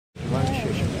We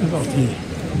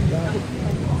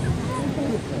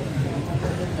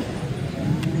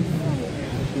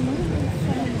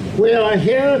are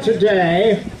here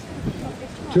today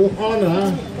to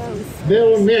honour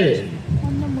Bill LILLIN,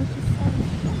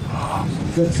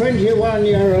 the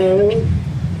 21-year-old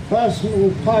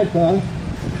personal piper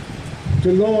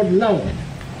to Lord Lovat.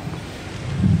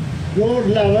 Lord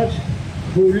Lovat,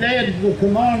 who led the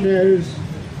commandos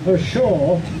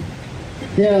ashore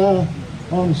here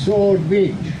on Sword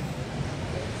Beach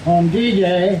on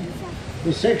D-Day, the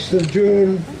 6th of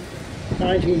June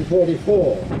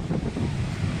 1944.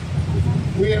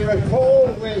 We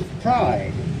recall with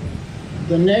pride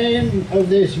the name of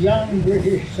this young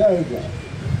British soldier.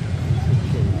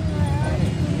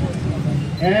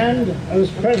 And as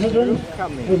President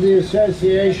of the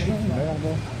Association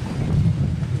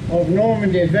of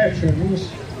Normandy Veterans,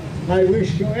 I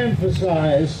wish to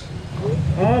emphasize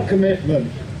our commitment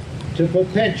to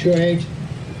perpetuate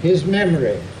his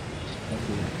memory.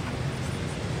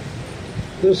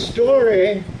 The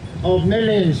story of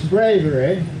LILLIN's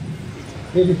bravery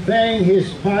in playing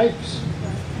his pipes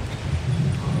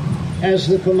as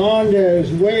the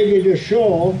commandos waded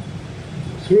ashore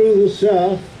through the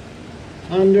surf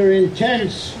under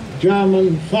intense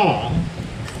German fire,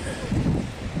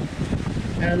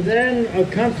 and then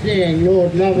accompanying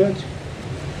Lord Lovat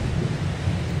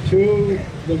to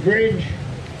the bridge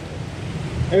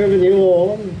over the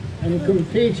Orne and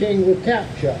completing the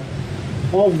capture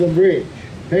of the bridge,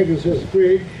 Pegasus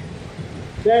Bridge.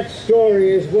 That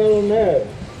story is well known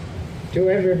to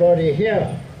everybody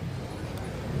here,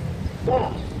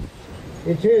 but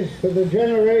it is for the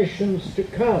generations to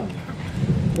come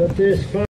that this